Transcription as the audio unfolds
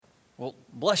Well,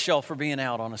 bless y'all for being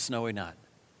out on a snowy night.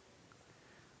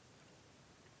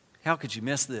 How could you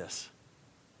miss this?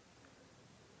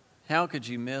 How could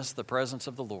you miss the presence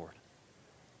of the Lord?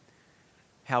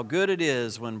 How good it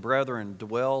is when brethren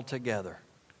dwell together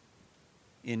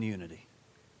in unity.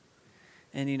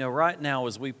 And you know, right now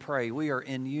as we pray, we are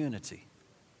in unity.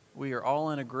 We are all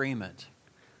in agreement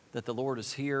that the Lord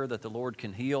is here, that the Lord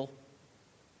can heal.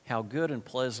 How good and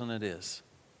pleasant it is.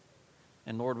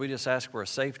 And Lord, we just ask for a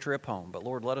safe trip home. But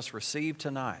Lord, let us receive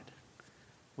tonight.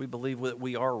 We believe that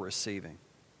we are receiving.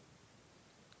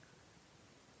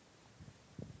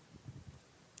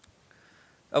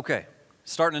 Okay,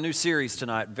 starting a new series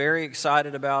tonight. Very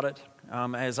excited about it.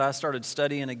 As I started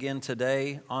studying again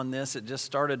today on this, it just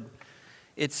started.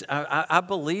 I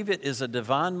believe it is a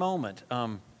divine moment.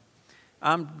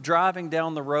 I'm driving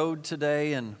down the road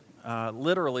today, and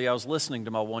literally I was listening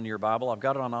to my one-year Bible. I've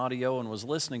got it on audio and was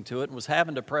listening to it and was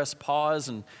having to press pause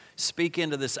and speak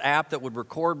into this app that would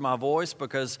record my voice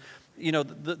because, you know,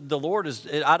 the Lord is,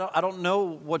 I don't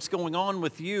know what's going on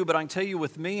with you, but I can tell you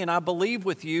with me, and I believe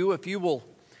with you, if you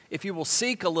will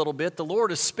seek a little bit, the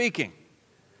Lord is speaking.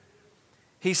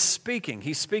 He's speaking.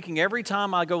 He's speaking every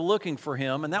time I go looking for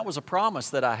Him, and that was a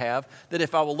promise that I have, that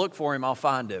if I will look for Him, I'll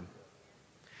find Him.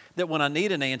 That when I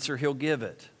need an answer, He'll give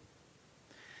it.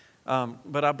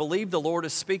 But I believe the Lord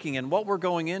is speaking, and what we're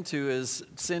going into is,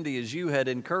 Cindy, as you had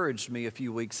encouraged me a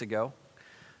few weeks ago,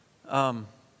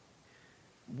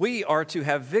 we are to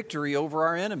have victory over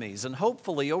our enemies, and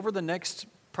hopefully over the next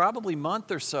probably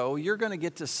month or so, you're going to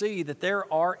get to see that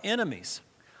there are enemies.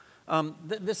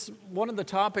 This one of the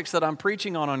topics that I'm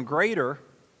preaching on greater,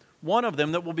 one of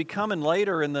them that will be coming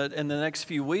later in the next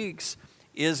few weeks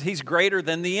is He's greater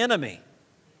than the enemy.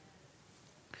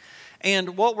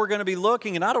 And what we're going to be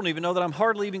looking, and I don't even know that I'm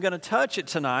hardly even going to touch it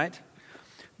tonight,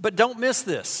 but don't miss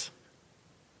this.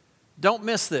 Don't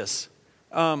miss this.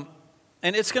 And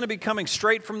it's going to be coming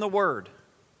straight from the Word.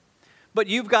 But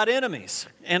you've got enemies.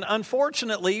 And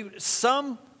unfortunately,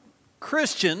 some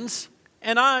Christians,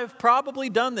 and I've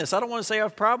probably done this. I don't want to say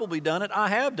I've probably done it. I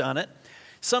have done it.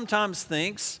 Sometimes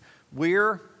thinks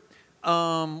we're,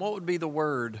 what would be the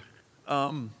word?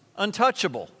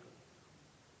 Untouchable.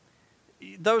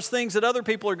 Those things that other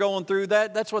people are going through,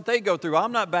 that's what they go through.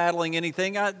 I'm not battling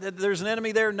anything. There's an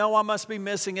enemy there. No, I must be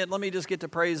missing it. Let me just get to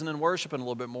praising and worshiping a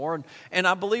little bit more. And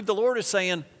I believe the Lord is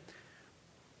saying,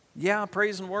 yeah,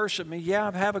 praise and worship me.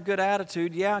 Yeah, have a good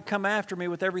attitude. Yeah, come after me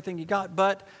with everything you got.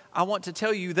 But I want to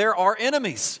tell you, there are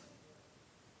enemies.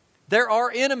 There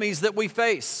are enemies that we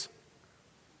face.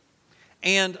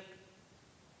 And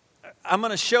I'm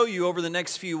going to show you over the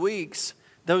next few weeks,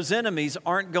 those enemies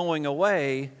aren't going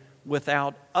away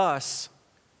without us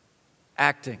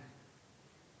acting.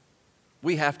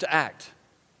 We have to act.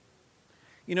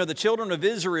 You know, the children of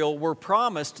Israel were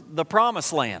promised the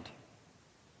promised land.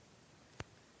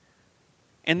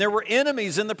 And there were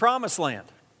enemies in the promised land.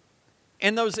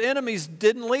 And those enemies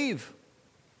didn't leave.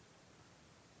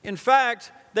 In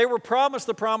fact, they were promised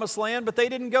the promised land, but they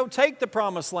didn't go take the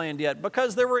promised land yet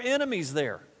because there were enemies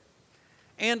there.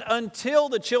 And until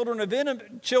the children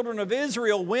of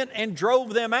Israel went and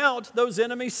drove them out, those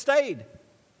enemies stayed.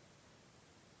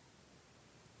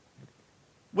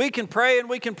 We can pray and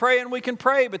we can pray and we can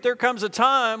pray, but there comes a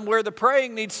time where the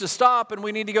praying needs to stop and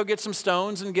we need to go get some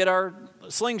stones and get our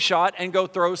slingshot and go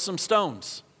throw some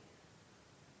stones.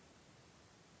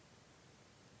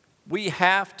 We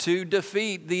have to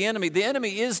defeat the enemy. The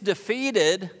enemy is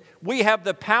defeated. We have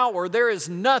the power. There is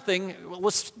nothing,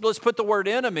 let's put the word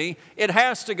enemy, it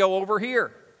has to go over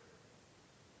here.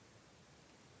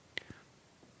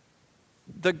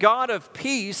 The God of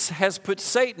peace has put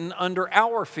Satan under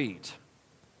our feet.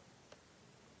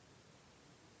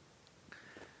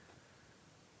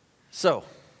 So,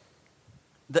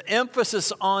 the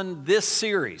emphasis on this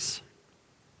series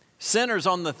centers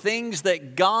on the things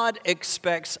that God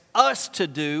expects us to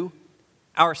do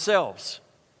ourselves.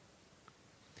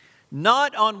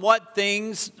 Not on what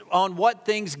things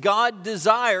God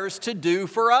desires to do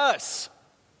for us.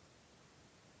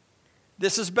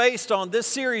 This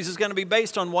series is going to be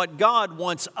based on what God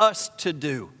wants us to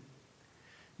do,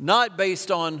 not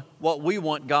based on what we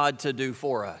want God to do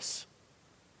for us.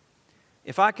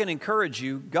 If I can encourage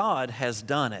you, God has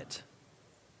done it.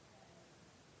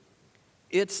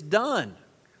 It's done.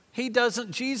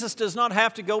 Jesus does not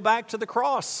have to go back to the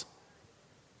cross.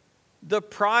 The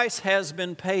price has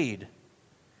been paid.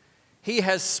 He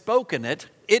has spoken it.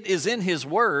 It is in His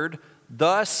Word.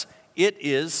 Thus, it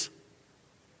is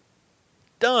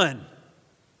done.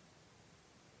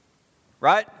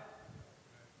 Right?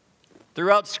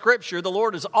 Throughout Scripture, the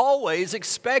Lord has always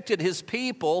expected His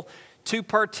people to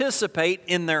participate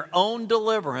in their own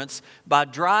deliverance by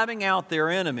driving out their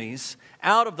enemies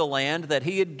out of the land that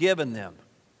He had given them.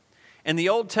 And the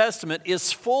Old Testament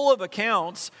is full of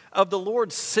accounts of the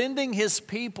Lord sending His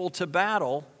people to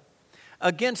battle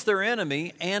against their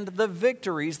enemy and the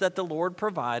victories that the Lord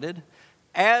provided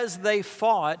as they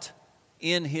fought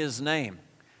in His name.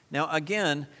 Now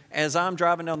again, as I'm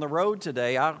driving down the road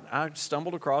today, I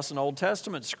stumbled across an Old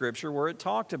Testament scripture where it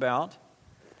talked about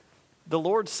the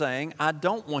Lord saying, I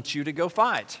don't want you to go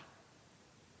fight.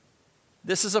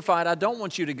 This is a fight I don't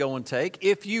want you to go and take.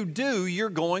 If you do, you're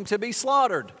going to be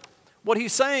slaughtered. What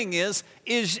He's saying is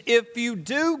if you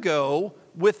do go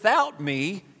without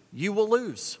me, you will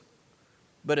lose.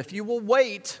 But if you will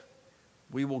wait,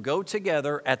 we will go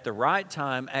together at the right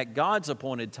time, at God's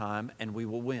appointed time, and we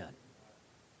will win.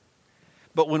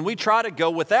 But when we try to go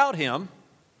without Him,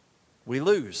 we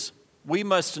lose. We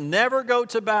must never go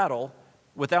to battle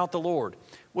without the Lord.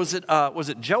 Was it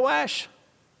Joash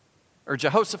or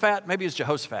Jehoshaphat? Maybe it's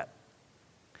Jehoshaphat.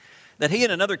 That he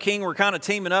and another king were kind of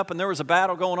teaming up, and there was a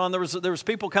battle going on. There was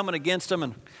people coming against him,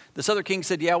 and this other king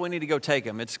said, yeah, we need to go take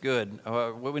him. It's good.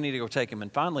 We need to go take him.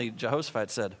 And finally, Jehoshaphat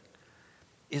said,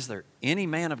 is there any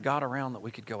man of God around that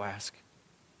we could go ask?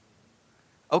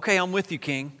 Okay, I'm with you,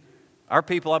 king. Our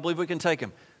people, I believe we can take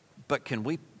him. But can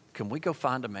we go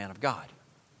find a man of God?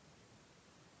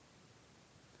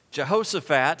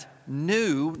 Jehoshaphat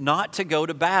knew not to go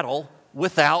to battle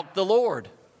without the Lord.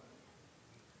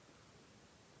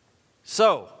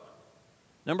 So,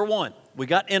 number one, we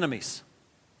got enemies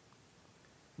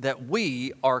that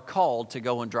we are called to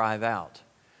go and drive out.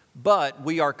 But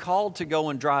we are called to go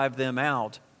and drive them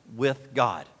out with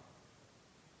God.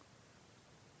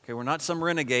 Okay, we're not some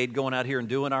renegade going out here and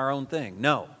doing our own thing.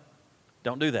 No,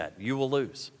 don't do that. You will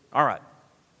lose. All right.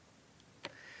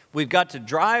 We've got to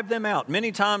drive them out.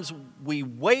 Many times we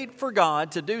wait for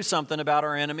God to do something about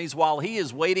our enemies while He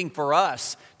is waiting for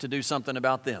us to do something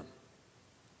about them.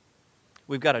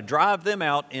 We've got to drive them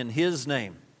out in His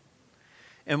name.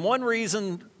 And one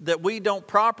reason that we don't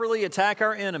properly attack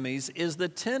our enemies is the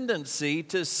tendency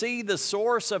to see the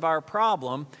source of our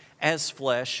problem as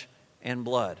flesh and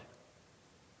blood.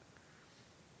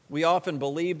 We often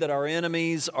believe that our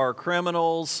enemies are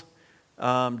criminals,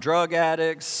 drug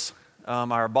addicts,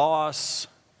 our boss,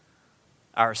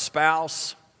 our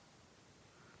spouse.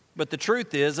 But the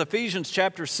truth is, Ephesians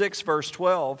chapter 6, verse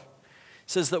 12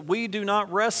 says that we do not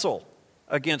wrestle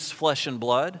against flesh and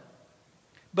blood,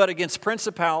 but against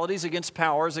principalities, against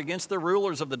powers, against the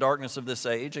rulers of the darkness of this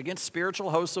age, against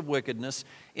spiritual hosts of wickedness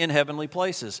in heavenly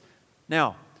places.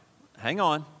 Now, hang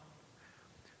on.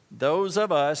 Those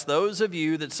of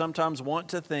you that sometimes want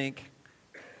to think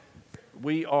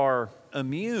we are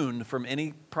immune from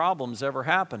any problems ever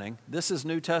happening, this is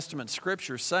New Testament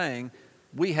scripture saying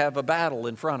we have a battle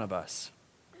in front of us.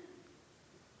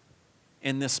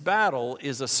 And this battle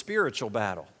is a spiritual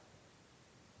battle.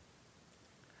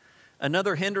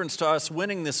 Another hindrance to us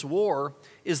winning this war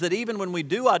is that even when we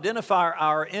do identify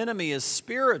our enemy as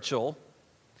spiritual,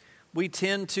 we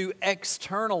tend to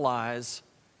externalize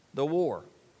the war.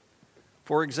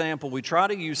 For example, we try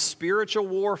to use spiritual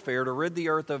warfare to rid the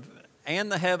earth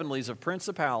and the heavenlies of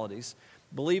principalities,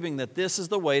 believing that this is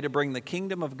the way to bring the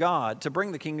kingdom of God,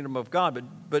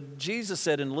 But Jesus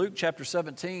said in Luke chapter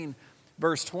 17,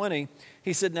 verse 20,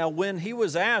 He said, now when He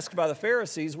was asked by the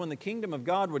Pharisees when the kingdom of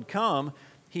God would come,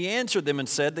 He answered them and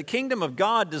said, the kingdom of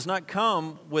God does not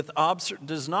come with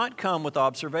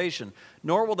observation,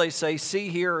 nor will they say, see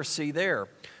here or see there.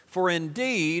 For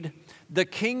indeed, the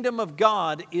kingdom of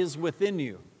God is within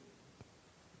you.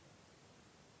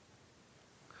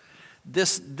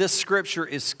 This scripture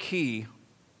is key.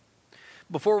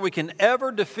 Before we can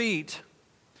ever drive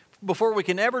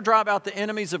out the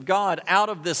enemies of God out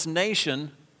of this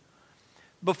nation,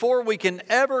 before we can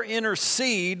ever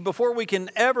intercede, before we can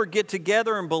ever get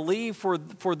together and believe for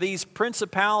these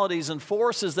principalities and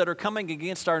forces that are coming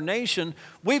against our nation,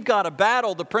 we've got to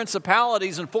battle the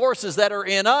principalities and forces that are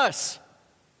in us.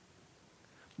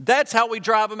 That's how we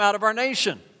drive them out of our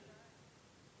nation.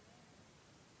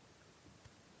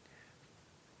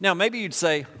 Now, maybe you'd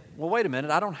say, well, wait a minute,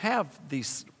 I don't have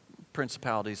these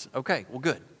principalities. Okay, well,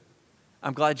 good.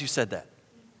 I'm glad you said that.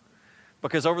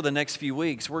 Because over the next few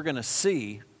weeks, we're going to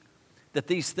see that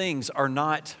these things are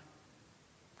not,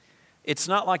 it's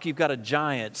not like you've got a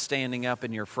giant standing up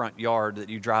in your front yard that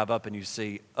you drive up and you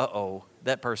see,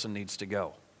 that person needs to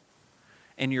go.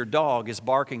 And your dog is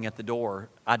barking at the door,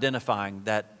 identifying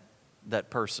that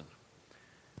person.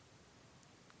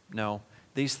 No,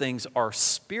 these things are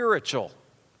spiritual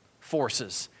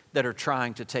forces that are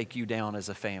trying to take you down as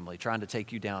a family, trying to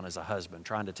take you down as a husband,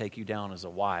 trying to take you down as a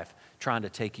wife, trying to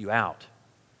take you out.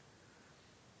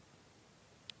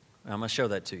 I'm going to show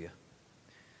that to you.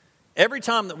 Every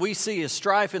time that we see a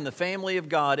strife in the family of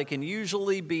God, it can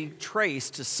usually be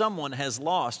traced to someone has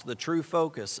lost the true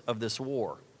focus of this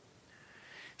war.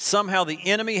 Somehow the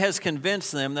enemy has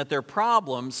convinced them that their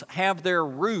problems have their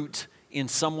root in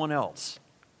someone else.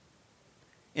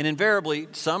 And invariably,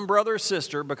 some brother or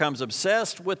sister becomes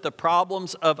obsessed with the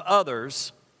problems of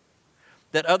others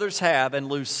that others have and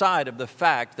lose sight of the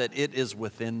fact that it is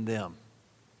within them.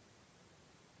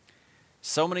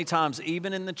 So many times,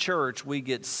 even in the church, we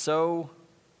get so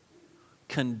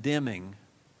condemning,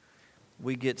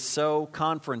 we get so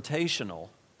confrontational,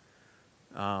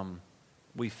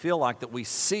 we feel like that we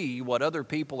see what other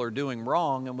people are doing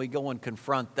wrong and we go and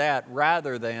confront that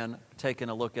rather than taking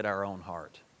a look at our own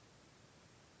heart.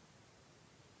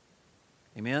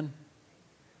 Amen?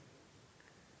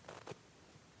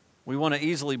 We want to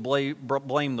easily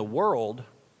blame the world,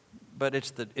 but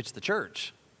it's the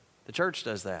church. The church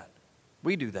does that.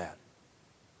 We do that.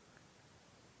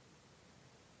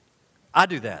 I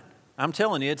do that. I'm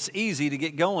telling you, it's easy to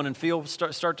get going and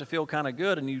start to feel kind of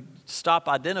good, and you stop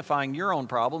identifying your own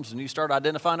problems and you start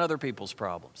identifying other people's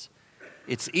problems.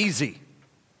 It's easy.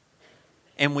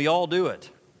 And we all do it.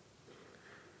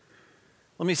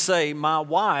 Let me say, my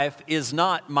wife is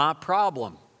not my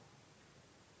problem.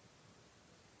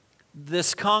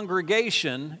 This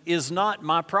congregation is not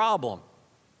my problem.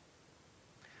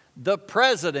 The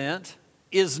president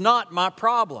is not my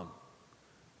problem.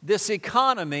 This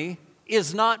economy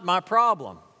is not my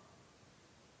problem.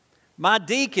 My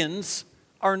deacons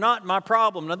are not my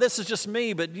problem. Now, this is just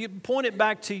me, but you point it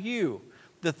back to you.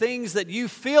 The things that you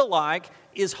feel like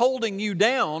is holding you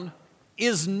down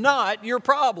is not your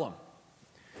problem.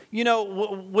 You know,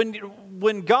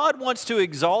 when God wants to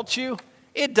exalt you,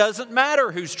 it doesn't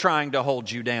matter who's trying to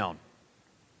hold you down.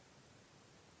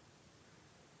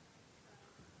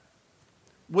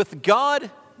 With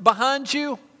God behind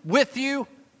you, with you,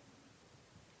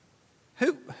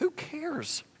 who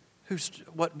cares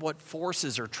what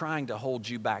forces are trying to hold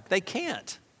you back? They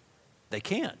can't. They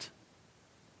can't.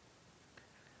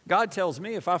 God tells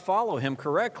me if I follow Him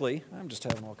correctly, I'm just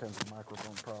having all kinds of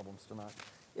microphone problems tonight.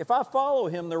 If I follow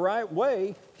Him the right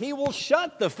way, He will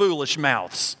shut the foolish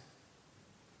mouths.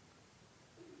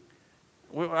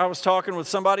 I was talking with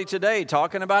somebody today,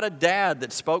 talking about a dad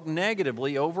that spoke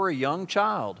negatively over a young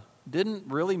child. Didn't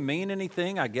really mean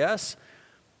anything, I guess,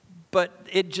 but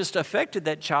it just affected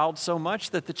that child so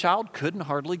much that the child couldn't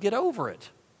hardly get over it.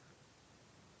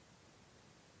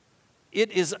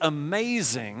 It is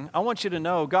amazing. I want you to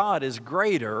know God is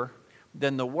greater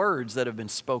than the words that have been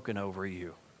spoken over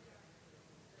you.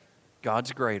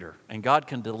 God's greater, and God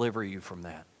can deliver you from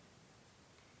that.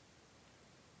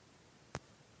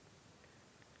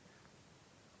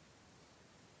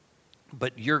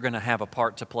 But you're going to have a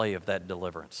part to play of that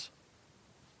deliverance.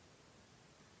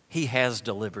 He has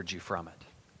delivered you from it.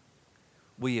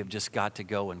 We have just got to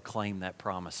go and claim that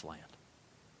promised land.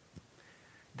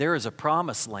 There is a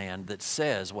promised land that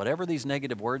says whatever these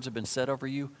negative words have been said over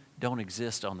you don't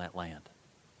exist on that land.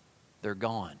 They're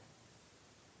gone.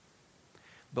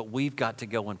 But we've got to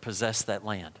go and possess that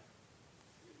land.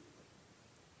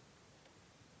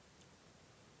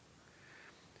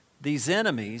 These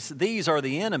are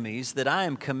the enemies that I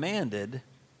am commanded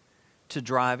to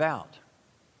drive out.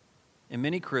 And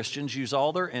many Christians use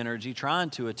all their energy trying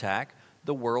to attack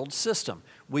the world system.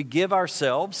 We give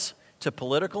ourselves to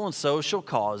political and social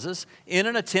causes in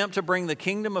an attempt to bring the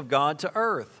kingdom of God to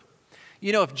earth.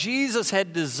 You know, if Jesus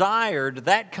had desired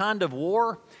that kind of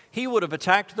war, He would have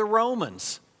attacked the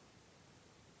Romans.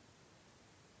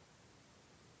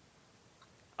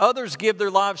 Others give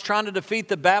their lives trying to defeat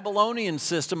the Babylonian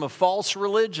system of false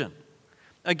religion.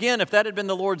 Again, if that had been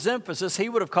the Lord's emphasis, He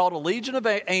would have called a legion of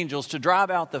angels to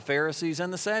drive out the Pharisees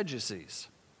and the Sadducees.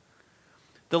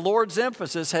 The Lord's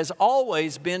emphasis has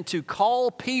always been to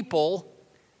call people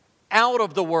out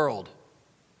of the world.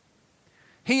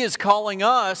 He is calling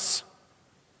us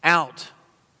out.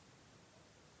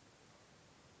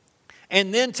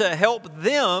 And then to help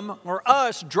them or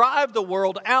us drive the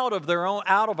world out of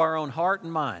our own heart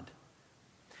and mind.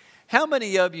 How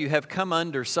many of you have come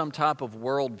under some type of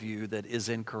worldview that is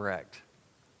incorrect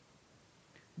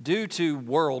due to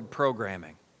world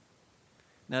programming?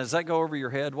 Now, does that go over your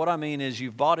head? What I mean is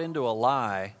you've bought into a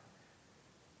lie.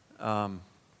 I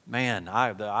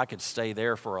could stay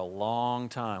there for a long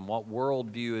time. What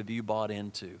worldview have you bought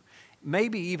into?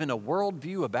 Maybe even a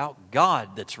worldview about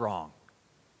God that's wrong.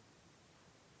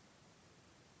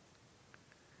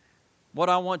 What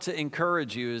I want to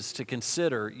encourage you is to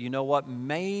consider, you know what,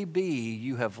 maybe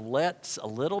you have let a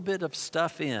little bit of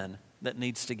stuff in that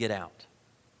needs to get out.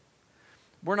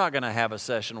 We're not going to have a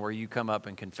session where you come up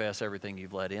and confess everything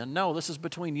you've let in. No, this is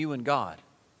between you and God.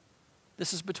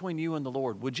 This is between you and the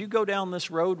Lord. Would you go down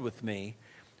this road with me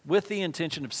with the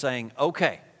intention of saying,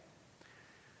 okay,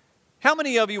 how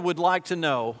many of you would like to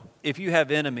know if you have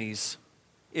enemies,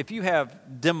 if you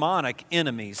have demonic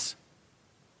enemies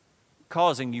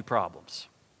causing you problems?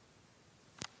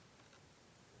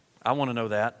 I want to know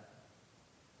that.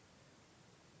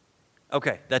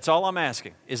 Okay, that's all I'm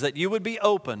asking, is that you would be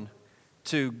open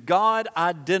to God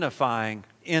identifying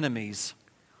enemies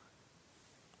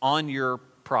on your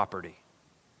property.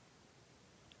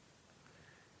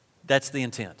 That's the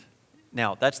intent.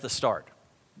 Now, that's the start.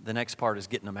 The next part is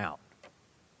getting them out.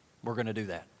 We're going to do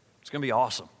that. It's going to be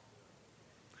awesome.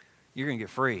 You're going to get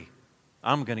free.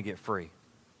 I'm going to get free.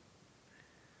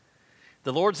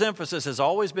 The Lord's emphasis has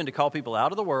always been to call people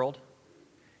out of the world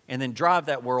and then drive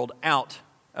that world out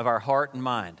of our heart and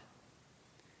mind.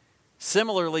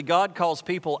 Similarly, God calls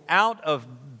people out of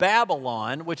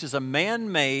Babylon, which is a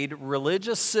man-made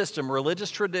religious system,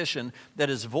 religious tradition that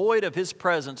is void of His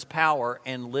presence, power,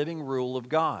 and living rule of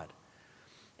God,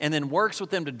 and then works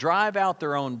with them to drive out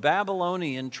their own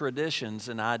Babylonian traditions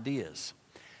and ideas.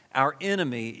 Our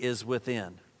enemy is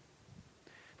within.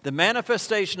 The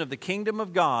manifestation of the kingdom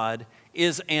of God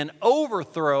is an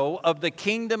overthrow of the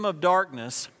kingdom of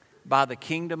darkness by the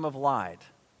kingdom of light.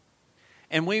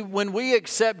 And when we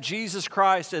accept Jesus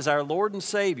Christ as our Lord and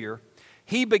Savior,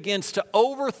 He begins to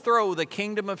overthrow the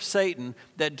kingdom of Satan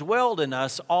that dwelled in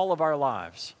us all of our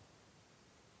lives.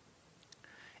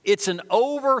 It's an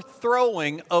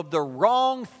overthrowing of the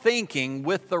wrong thinking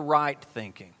with the right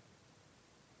thinking.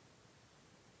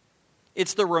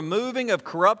 It's the removing of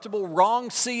corruptible wrong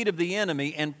seed of the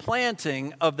enemy and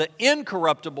planting of the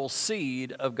incorruptible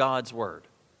seed of God's Word.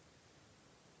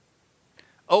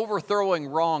 Overthrowing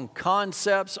wrong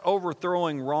concepts,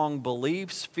 overthrowing wrong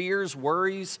beliefs, fears,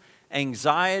 worries,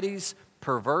 anxieties,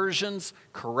 perversions,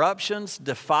 corruptions,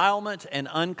 defilement, and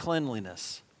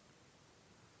uncleanliness.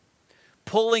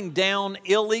 Pulling down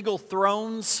illegal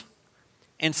thrones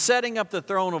and setting up the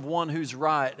throne of one who's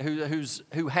right,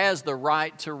 who has the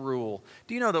right to rule.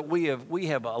 Do you know that we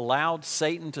have allowed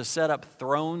Satan to set up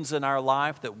thrones in our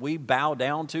life that we bow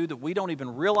down to, that we don't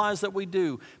even realize that we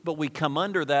do, but we come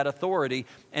under that authority,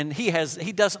 and he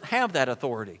doesn't have that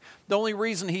authority. The only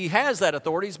reason he has that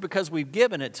authority is because we've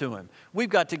given it to him. We've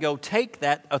got to go take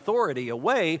that authority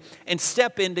away and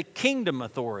step into kingdom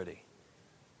authority.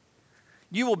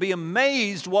 You will be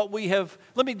amazed what we have.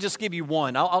 Let me just give you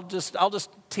one. I'll just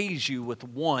tease you with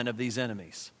one of these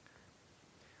enemies.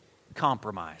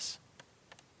 Compromise.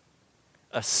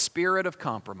 A spirit of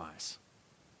compromise.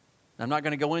 I'm not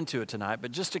going to go into it tonight,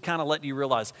 but just to kind of let you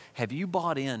realize, have you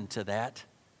bought into that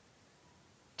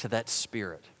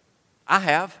spirit? I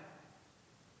have.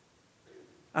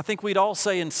 I think we'd all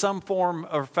say in some form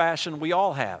or fashion, we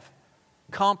all have.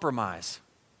 Compromise.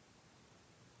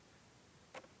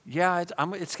 Yeah,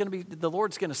 it's going to be, the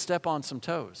Lord's going to step on some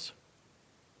toes.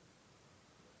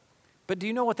 But do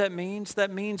you know what that means?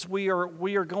 That means we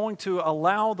are going to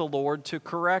allow the Lord to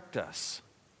correct us.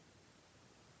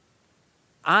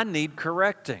 I need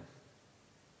correcting.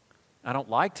 I don't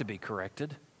like to be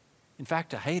corrected. In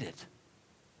fact, I hate it.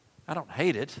 I don't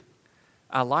hate it.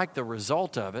 I like the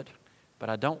result of it,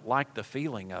 but I don't like the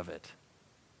feeling of it.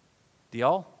 Do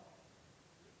y'all?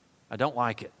 I don't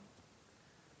like it.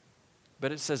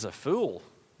 But it says a fool.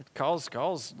 It calls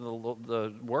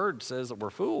the word says that we're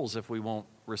fools if we won't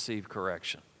receive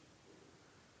correction.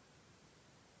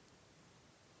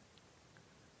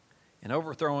 An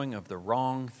overthrowing of the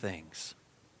wrong things.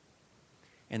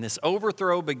 And this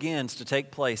overthrow begins to take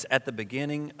place at the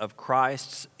beginning of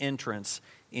Christ's entrance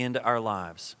into our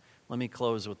lives. Let me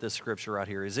close with this scripture right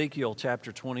here. Ezekiel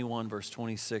chapter 21, verse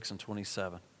 26 and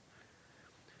 27.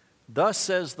 Thus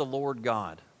says the Lord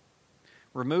God,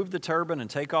 remove the turban and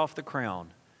take off the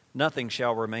crown. Nothing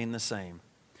shall remain the same.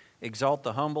 Exalt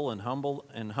the humble and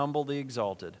humble the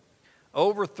exalted.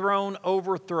 Overthrown,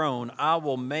 overthrown, I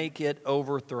will make it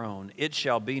overthrown. It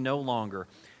shall be no longer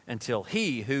until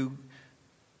he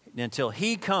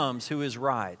comes who is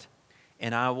right,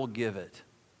 and I will give it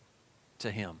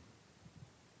to him.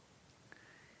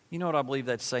 You know what I believe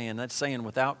that's saying? That's saying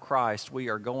without Christ, we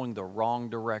are going the wrong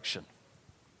direction.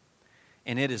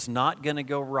 And it is not going to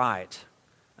go right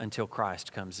until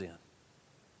Christ comes in.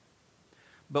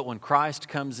 But when Christ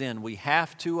comes in, we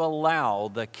have to allow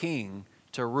the King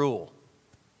to rule.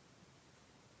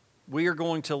 We are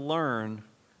going to learn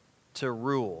to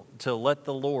rule, to let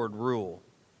the Lord rule.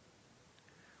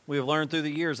 We have learned through the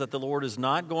years that the Lord is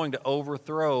not going to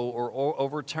overthrow or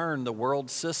overturn the world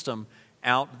system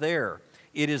out there.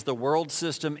 It is the world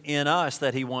system in us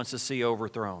that He wants to see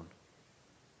overthrown.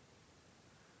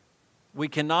 We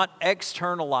cannot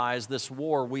externalize this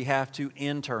war. We have to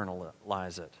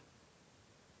internalize it.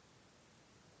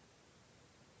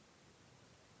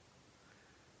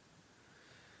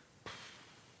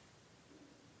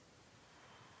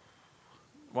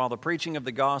 While the preaching of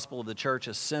the gospel of the church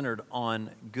is centered on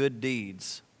good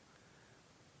deeds,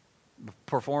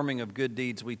 performing of good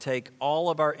deeds, we take all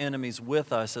of our enemies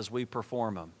with us as we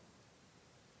perform them.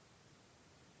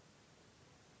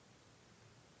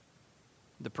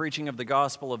 The preaching of the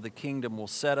gospel of the kingdom will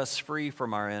set us free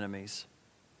from our enemies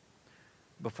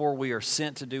before we are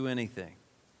sent to do anything.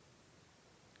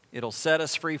 It'll set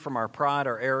us free from our pride,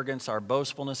 our arrogance, our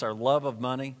boastfulness, our love of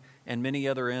money, and many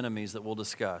other enemies that we'll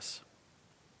discuss.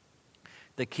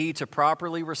 The key to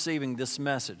properly receiving this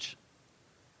message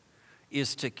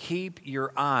is to keep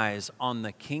your eyes on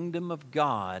the kingdom of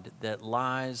God that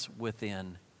lies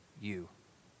within you.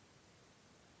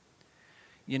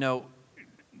 You know,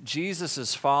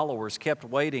 Jesus' followers kept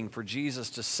waiting for Jesus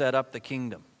to set up the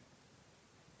kingdom.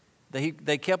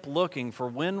 They kept looking for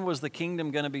when was the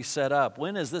kingdom going to be set up?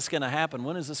 When is this going to happen?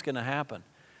 When is this going to happen?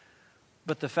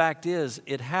 But the fact is,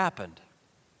 it happened.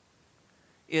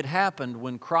 It happened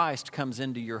when Christ comes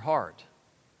into your heart.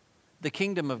 The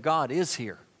kingdom of God is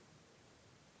here.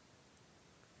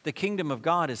 The kingdom of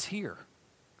God is here.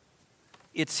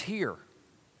 It's here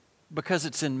because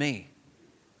it's in me.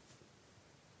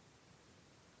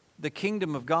 The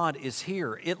kingdom of God is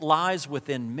here. It lies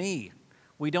within me.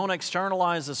 We don't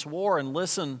externalize this war and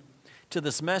listen to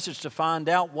this message to find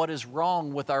out what is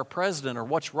wrong with our president or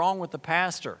what's wrong with the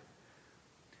pastor.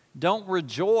 Don't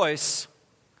rejoice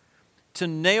to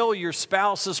nail your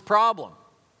spouse's problem.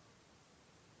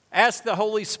 Ask the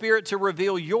Holy Spirit to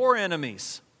reveal your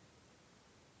enemies.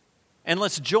 And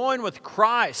let's join with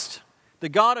Christ, the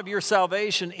God of your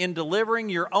salvation, in delivering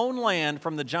your own land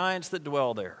from the giants that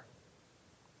dwell there.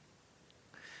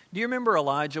 Do you remember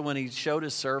Elijah when he showed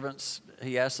his servants,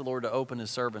 he asked the Lord to open his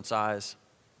servant's eyes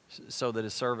so that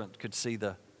his servant could see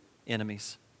the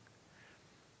enemies?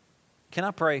 Can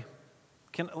I pray?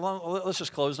 Let's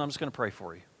just close and I'm just going to pray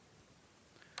for you.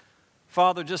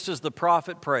 Father, just as the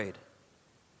prophet prayed,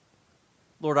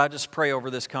 Lord, I just pray over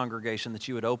this congregation that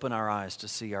you would open our eyes to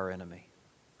see our enemy.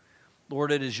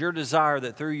 Lord, it is your desire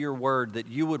that through your word that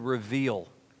you would reveal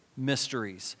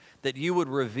mysteries, that you would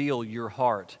reveal your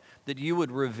heart, that you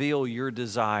would reveal your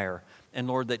desire, and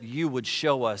Lord, that you would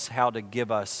show us how to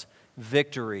give us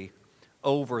victory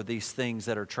over these things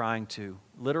that are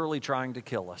literally trying to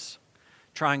kill us,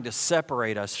 trying to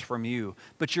separate us from you.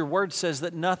 But your word says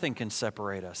that nothing can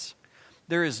separate us.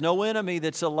 There is no enemy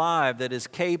that's alive that is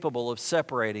capable of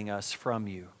separating us from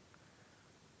you.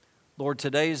 Lord,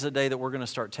 today is the day that we're going to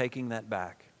start taking that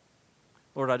back.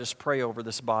 Lord, I just pray over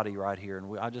this body right here,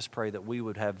 and I just pray that we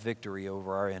would have victory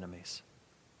over our enemies.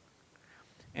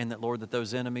 And that, Lord, that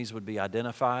those enemies would be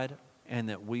identified and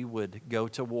that we would go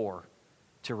to war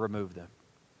to remove them.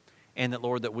 And that,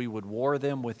 Lord, that we would war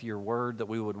them with your word, that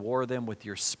we would war them with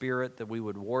your spirit, that we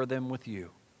would war them with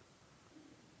you.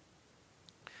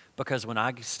 Because when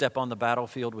I step on the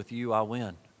battlefield with you, I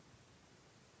win.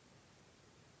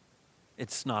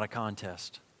 It's not a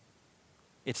contest.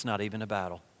 It's not even a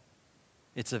battle.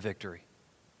 It's a victory.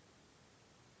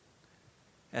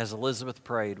 As Elizabeth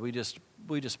prayed, we just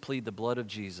plead the blood of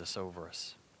Jesus over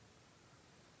us.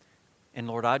 And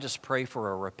Lord, I just pray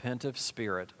for a repentant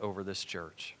spirit over this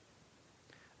church.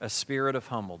 A spirit of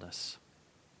humbleness.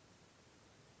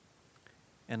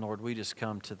 And Lord, we just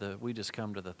come to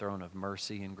the throne of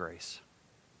mercy and grace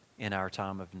in our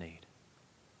time of need.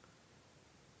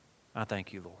 I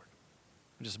thank you, Lord.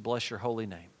 Just bless your holy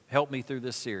name. Help me through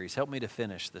this series. Help me to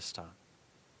finish this time.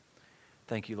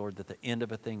 Thank you, Lord, that the end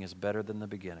of a thing is better than the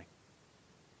beginning.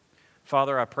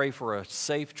 Father, I pray for a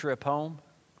safe trip home.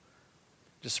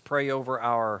 Just pray over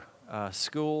our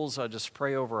schools. I just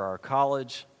pray over our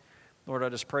college. Lord, I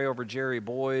just pray over Jerry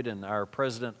Boyd and our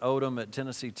President Odom at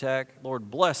Tennessee Tech.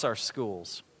 Lord, bless our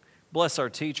schools. Bless our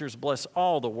teachers. Bless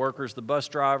all the workers, the bus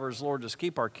drivers. Lord, just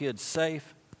keep our kids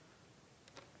safe.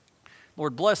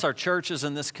 Lord, bless our churches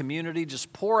in this community.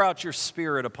 Just pour out your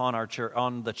Spirit upon our church,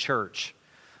 on the church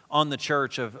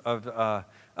of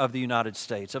the United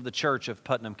States, of the church of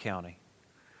Putnam County.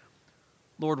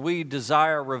 Lord, we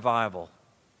desire revival.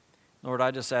 Lord,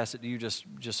 I just ask that you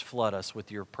just flood us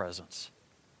with your presence.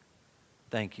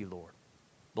 Thank you, Lord.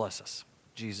 Bless us.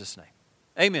 In Jesus' name.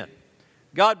 Amen.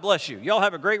 God bless you. Y'all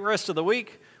have a great rest of the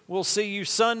week. We'll see you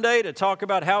Sunday to talk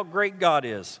about how great God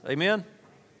is. Amen.